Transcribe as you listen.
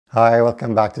Hi,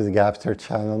 welcome back to the Gabster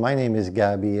channel. My name is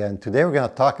Gabby and today we're going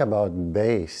to talk about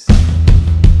bass.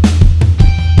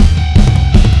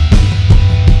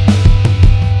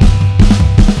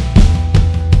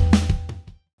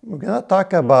 We're going to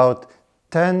talk about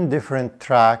 10 different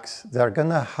tracks that are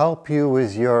going to help you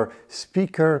with your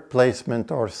speaker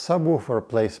placement or subwoofer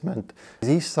placement.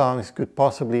 These songs could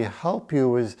possibly help you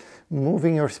with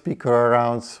moving your speaker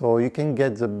around so you can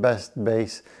get the best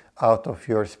bass out of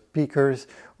your speakers,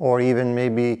 or even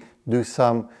maybe do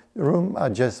some room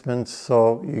adjustments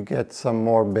so you get some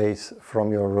more bass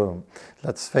from your room.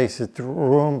 Let's face it,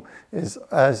 room is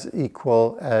as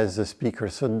equal as the speaker.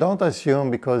 So don't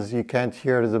assume because you can't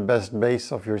hear the best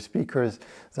bass of your speakers,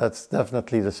 that's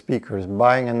definitely the speakers.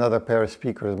 Buying another pair of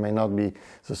speakers may not be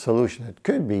the solution. It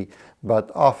could be, but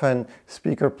often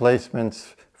speaker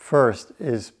placements first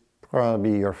is going to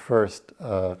be your first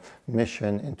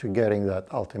mission into getting that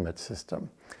ultimate system.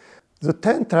 The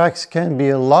 10 tracks can be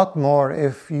a lot more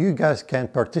if you guys can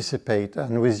participate,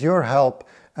 and with your help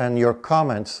and your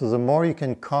comments, so the more you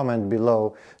can comment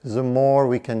below, the more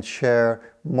we can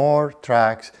share more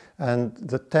tracks, and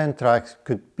the 10 tracks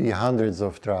could be hundreds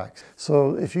of tracks.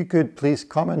 So if you could please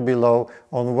comment below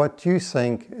on what you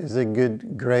think is a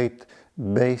great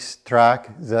bass track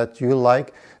that you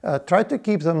like. Try to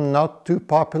keep them not too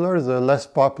popular. The less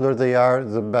popular they are,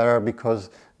 the better, because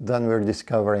then we're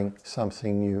discovering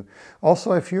something new.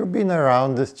 Also, if you've been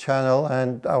around this channel,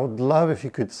 and I would love if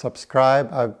you could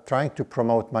subscribe. I'm trying to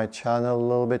promote my channel a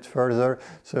little bit further,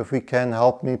 so if we can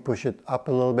help me push it up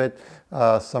a little bit,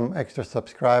 some extra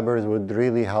subscribers would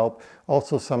really help.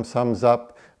 Also, some thumbs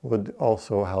up would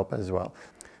also help as well.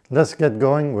 Let's get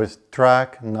going with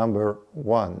track number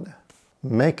 1.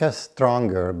 Make Us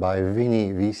Stronger by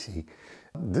Vinny VC.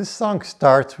 This song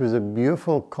starts with a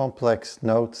beautiful complex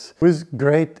notes with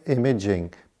great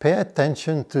imaging. Pay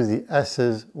attention to the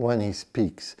S's when he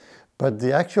speaks, but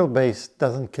the actual bass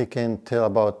doesn't kick in till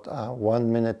about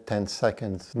 1 minute 10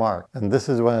 seconds mark, and this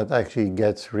is when it actually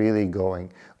gets really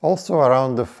going. Also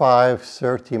around the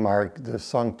 5:30 mark, the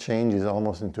song changes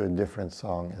almost into a different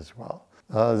song as well.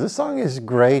 This song is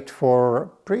great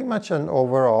for pretty much an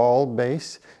overall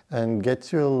bass and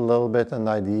gets you a little bit an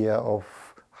idea of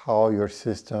how your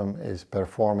system is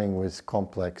performing with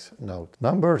complex notes.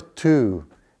 Number 2,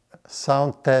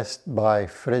 Sound Test by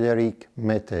Frédéric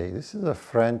Mété. This is a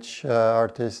French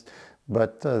artist,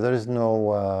 but there is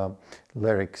no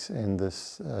lyrics in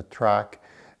this track.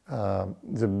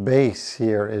 The bass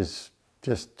here is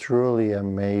just truly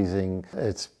amazing.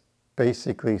 It's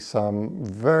basically some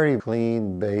very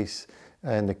clean bass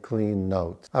and a clean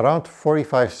note. Around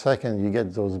 45 seconds you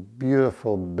get those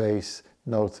beautiful bass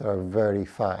notes that are very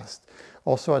fast.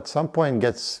 Also at some point it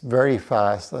gets very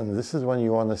fast, and this is when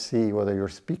you want to see whether your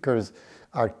speakers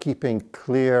are keeping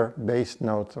clear bass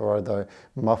notes or are they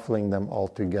muffling them all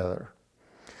together.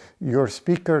 Your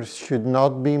speakers should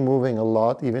not be moving a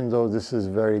lot, even though this is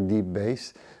very deep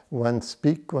bass. When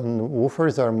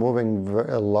woofers are moving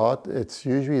a lot, it's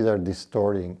usually they're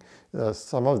distorting.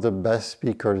 Some of the best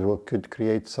speakers could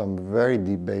create some very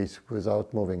deep bass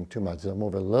without moving too much. They'll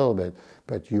move a little bit,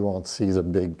 but you won't see the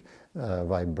big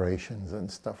vibrations and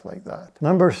stuff like that.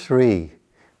 Number 3,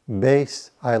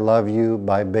 Bass I Love You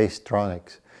by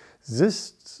Basstronics.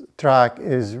 This track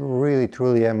is really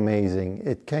truly amazing.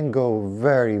 It can go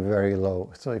very, very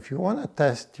low. So if you want to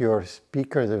test your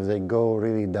speakers, if they go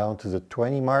really down to the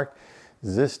 20 mark,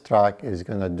 this track is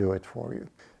going to do it for you.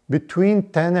 Between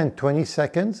 10 and 20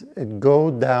 seconds, it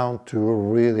goes down to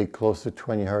really close to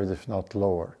 20 Hertz, if not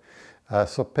lower.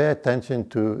 So pay attention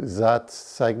to that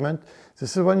segment.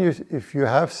 This is when if you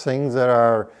have things that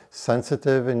are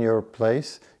sensitive in your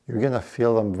place, you're going to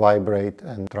feel them vibrate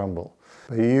and tremble.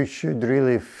 But you should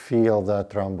really feel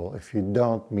that rumble. If you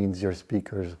don't, it means your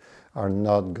speakers are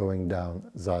not going down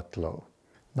that low.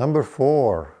 Number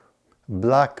 4,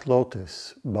 Black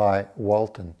Lotus by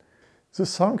Walton. The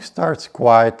song starts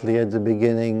quietly at the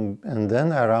beginning, and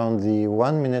then around the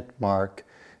 1 minute mark,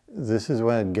 this is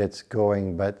when it gets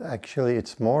going, but actually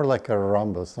it's more like a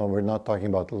rumble. So we're not talking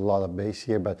about a lot of bass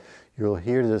here, but you'll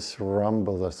hear this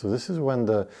rumble. So this is when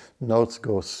the notes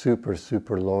go super,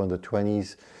 super low in the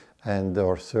 20s and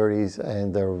or 30s,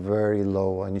 and they're very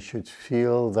low, and you should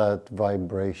feel that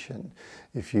vibration.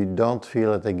 If you don't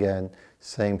feel it again,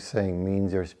 same thing,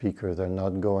 means your speakers are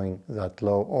not going that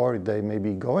low, or they may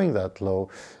be going that low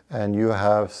and you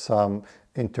have some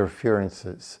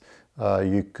interferences.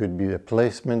 You could be a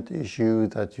placement issue,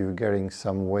 that you're getting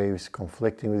some waves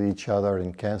conflicting with each other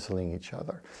and canceling each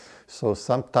other. So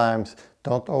sometimes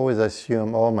don't always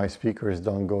assume, oh, my speakers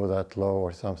don't go that low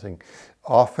or something.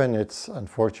 Often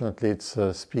unfortunately, it's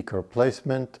a speaker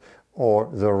placement or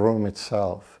the room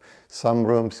itself. Some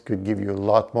rooms could give you a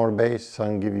lot more bass,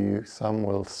 some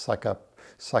will suck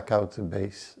out the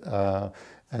bass.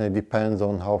 And it depends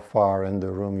on how far in the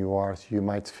room you are. So you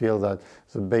might feel that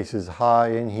the bass is high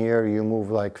in here, you move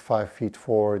like 5 feet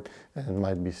forward and it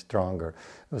might be stronger.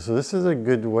 So this is a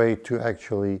good way to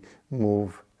actually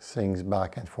move things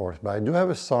back and forth. But I do have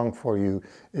a song for you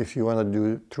if you want to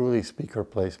do truly speaker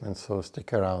placement, so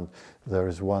stick around.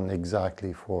 There's one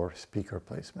exactly for speaker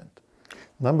placement.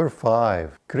 Number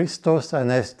 5, Christos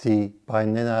Anesti by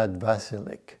Nenad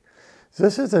Vasilik.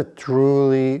 This is a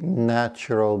truly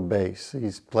natural bass.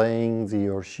 He's playing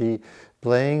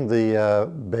playing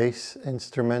the bass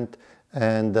instrument,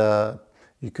 and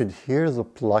you could hear the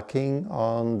plucking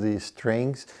on the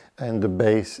strings, and the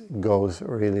bass goes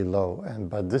really low.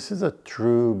 But this is a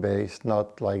true bass,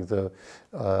 not like the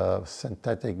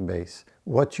synthetic bass.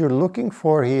 What you're looking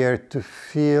for here to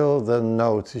feel the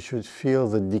notes, you should feel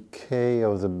the decay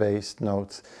of the bass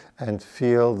notes and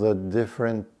feel the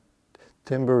different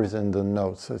timbres in the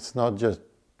notes. So it's not just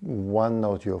one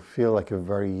note, you'll feel like a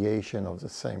variation of the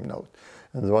same note.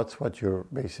 And that's what you're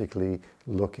basically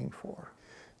looking for.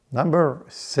 Number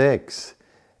 6,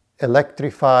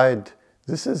 Electrified.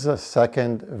 This is a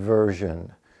second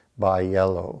version by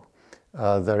Yellow.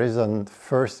 There is a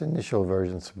first initial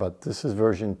versions, but this is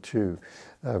version 2.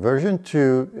 Version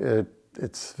 2,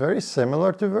 it's very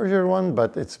similar to version 1,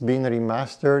 but it's been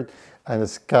remastered and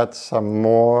it's got some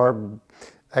more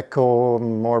echo,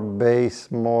 more bass,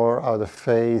 more out of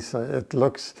phase.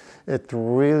 It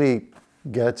really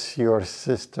gets your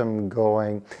system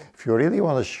going. If you really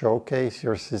want to showcase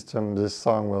your system, this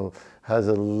song has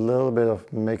a little bit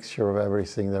of mixture of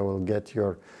everything that will get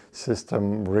your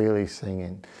system really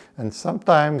singing. And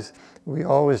sometimes we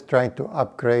always trying to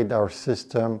upgrade our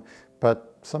system,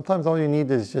 but sometimes all you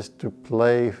need is just to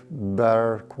play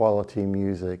better quality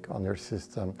music on your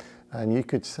system, and you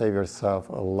could save yourself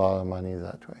a lot of money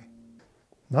that way.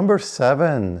 Number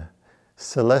 7,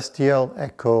 Celestial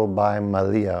Echo by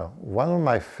Malia, one of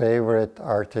my favorite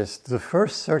artists. The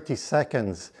first 30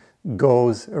 seconds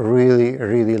goes really,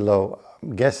 really low.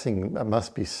 I'm guessing it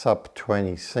must be sub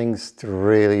 20. Things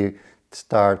really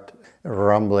start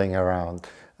rumbling around.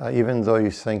 Even though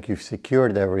you think you've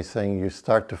secured everything, you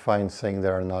start to find things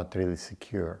that are not really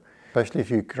secure. Especially if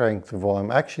you crank the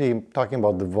volume. Actually, talking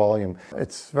about the volume,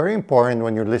 it's very important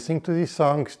when you're listening to these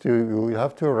songs you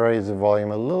have to raise the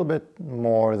volume a little bit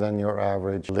more than your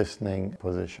average listening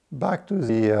position. Back to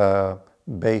the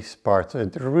bass part,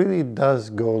 it really does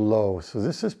go low. So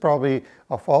this is probably,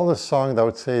 of all the songs, I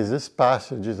would say this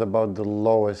passage is about the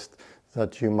lowest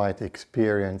that you might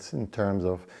experience in terms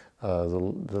of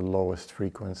the lowest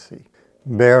frequency.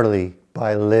 Barely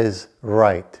by Liz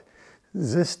Wright.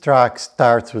 This track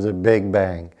starts with a big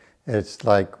bang. It's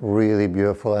like really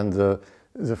beautiful, and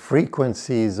the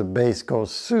frequencies, the bass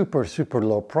goes super, super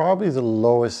low, probably the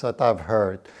lowest that I've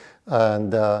heard.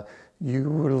 And you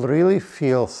will really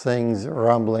feel things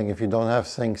rumbling if you don't have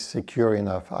things secure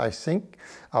enough. I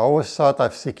always thought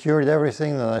I've secured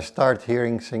everything, then I start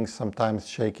hearing things sometimes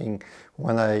shaking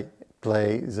when I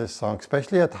play this song,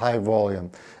 especially at high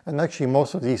volume. And actually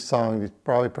most of these songs,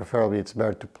 preferably it's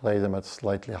better to play them at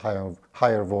slightly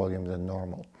higher volume than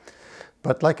normal.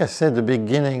 But like I said, the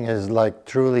beginning is like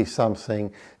truly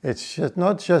something. It's just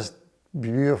not just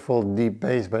beautiful deep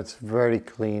bass, but it's very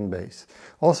clean bass.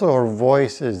 Also her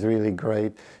voice is really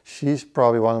great. She's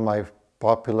probably one of my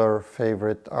popular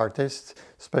favorite artists,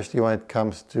 especially when it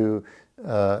comes to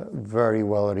very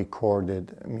well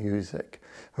recorded music.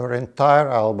 Her entire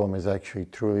album is actually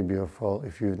truly beautiful.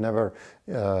 If you've never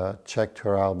checked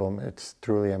her album, it's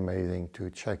truly amazing to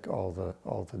check all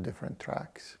the different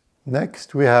tracks.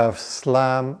 Next we have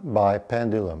Slam by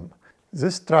Pendulum.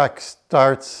 This track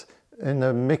starts in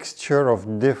a mixture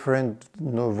of different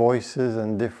voices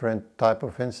and different type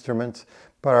of instruments,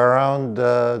 but around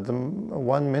the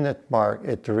 1 minute mark,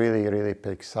 it really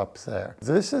picks up there.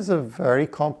 This is a very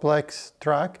complex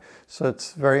track, so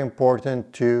it's very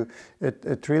important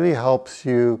it really helps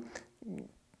you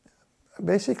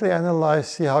basically analyze,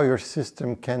 see how your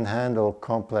system can handle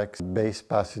complex bass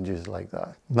passages like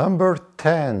that. Number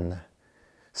 10,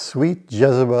 Sweet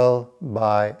Jezebel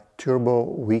by Turbo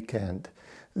Weekend.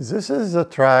 This is a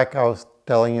track I was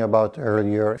telling you about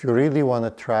earlier. If you really want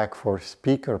a track for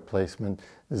speaker placement,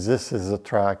 this is the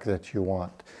track that you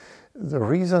want. The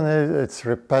reason is it's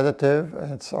repetitive,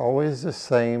 and it's always the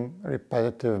same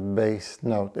repetitive bass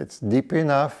note. It's deep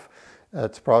enough.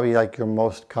 It's probably like your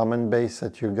most common bass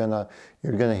that you're gonna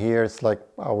hear. It's like,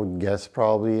 I would guess,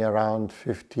 probably around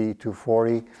 50 to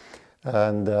 40,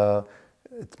 and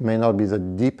It may not be the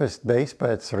deepest bass,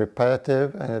 but it's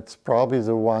repetitive, and it's probably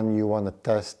the one you want to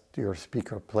test your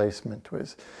speaker placement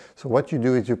with. So what you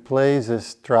do is you play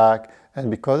this track,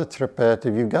 and because it's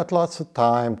repetitive, you've got lots of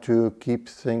time to keep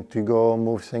things to go,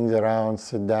 move things around,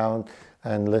 sit down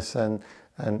and listen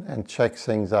and check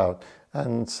things out.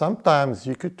 And sometimes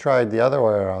you could try it the other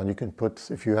way around. You can put,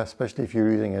 especially if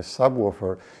you're using a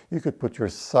subwoofer, you could put your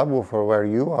subwoofer where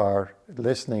you are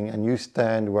listening and you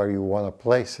stand where you want to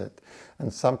place it.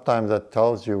 And sometimes that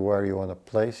tells you where you want to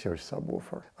place your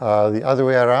subwoofer. The other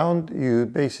way around, you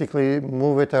basically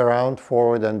move it around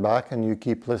forward and back, and you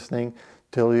keep listening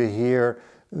till you hear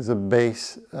the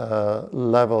bass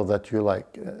level that you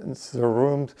like. And the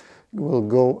rooms will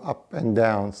go up and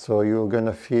down, so you're going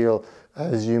to feel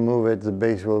as you move it, the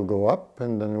bass will go up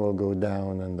and then will go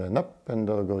down and then up and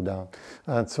it'll go down.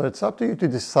 And so it's up to you to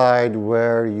decide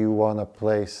where you want to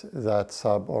place that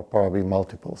sub, or probably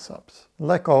multiple subs.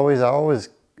 Like always, I always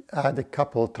add a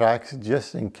couple tracks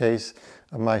just in case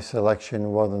my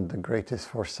selection wasn't the greatest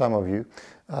for some of you.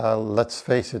 Let's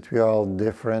face it, we are all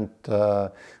different.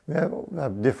 We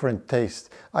have different tastes.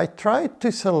 I try to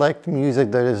select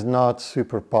music that is not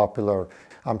super popular.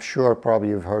 I'm sure probably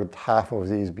you've heard half of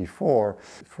these before,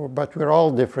 but we're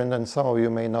all different, and some of you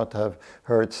may not have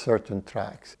heard certain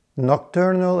tracks.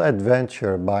 Nocturnal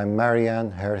Adventure by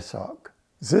Marianne Herzog.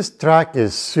 This track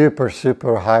is super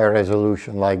high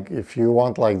resolution. Like if you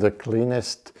want like the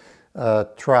cleanest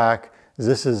track,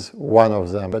 this is one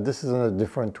of them, but this is in a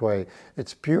different way.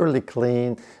 It's purely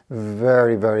clean,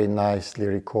 very nicely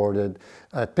recorded.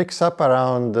 It picks up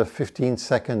around the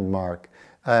 15-second mark,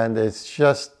 and it's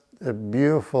just a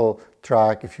beautiful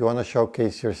track. If you want to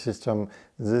showcase your system,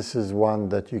 this is one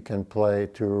that you can play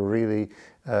to really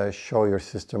show your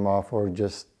system off, or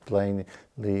just plainly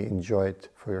enjoy it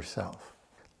for yourself.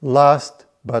 Last,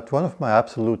 but one of my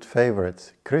absolute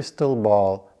favorites, Crystal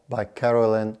Ball by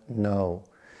Carolyn No.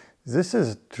 This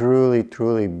is truly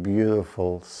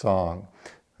beautiful song.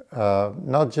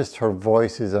 Not just her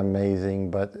voice is amazing,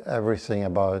 but everything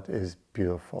about it is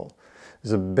beautiful.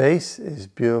 The bass is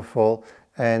beautiful,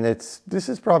 and this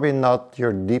is probably not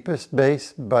your deepest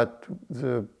bass, but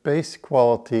the bass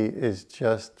quality is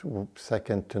just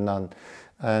second to none.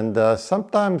 And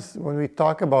sometimes when we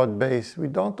talk about bass, we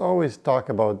don't always talk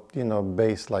about,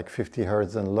 bass like 50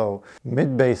 hertz and low.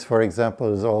 Mid bass, for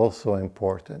example, is also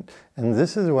important. And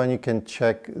this is when you can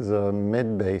check the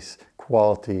mid bass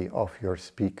quality of your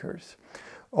speakers.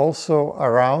 Also,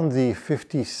 around the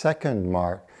 50-second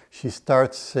mark, she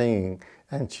starts singing,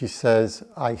 and she says,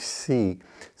 I see.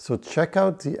 So check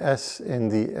out the S in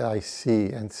the I see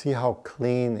and see how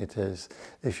clean it is.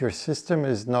 If your system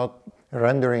is not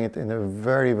rendering it in a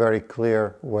very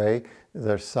clear way,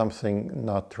 there's something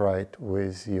not right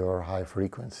with your high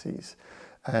frequencies.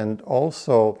 And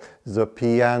also the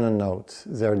piano notes.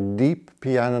 They're deep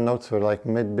piano notes, or like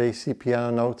mid-bassy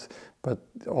piano notes, but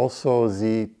also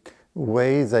the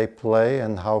way they play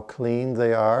and how clean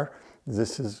they are.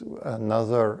 This is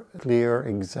another clear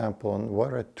example on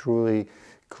what a truly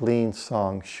clean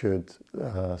song should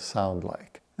sound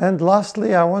like. And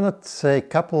lastly, I want to say a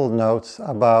couple notes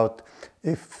about,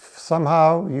 if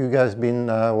somehow you guys been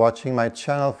watching my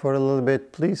channel for a little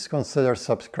bit, please consider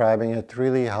subscribing. It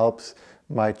really helps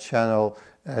my channel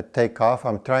take off.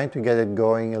 I'm trying to get it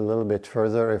going a little bit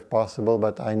further if possible,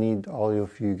 but I need all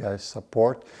of you guys'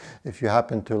 support. If you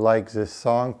happen to like this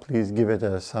song, please give it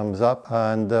a thumbs up.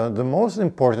 And the most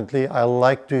importantly, I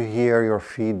like to hear your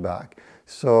feedback.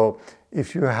 So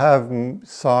if you have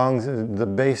songs in the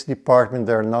bass department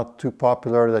that are not too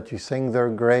popular, that you think they're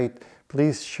great,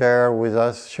 please share with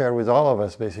us, share with all of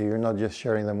us. Basically, you're not just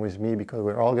sharing them with me, because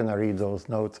we're all going to read those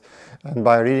notes. And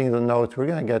by reading the notes, we're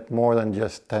going to get more than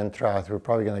just 10 tracks. We're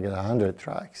probably going to get 100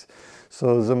 tracks.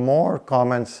 So the more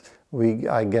comments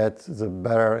I get, the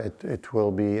better it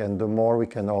will be, and the more we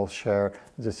can all share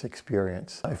this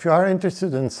experience. If you are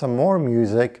interested in some more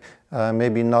music,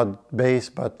 maybe not bass,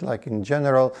 but like in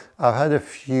general, I've had a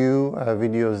few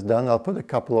videos done. I'll put a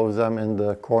couple of them in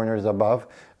the corners above.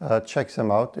 Check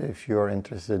them out if you're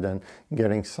interested in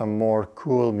getting some more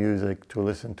cool music to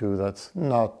listen to that's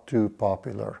not too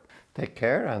popular. Take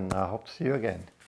care, and I hope to see you again.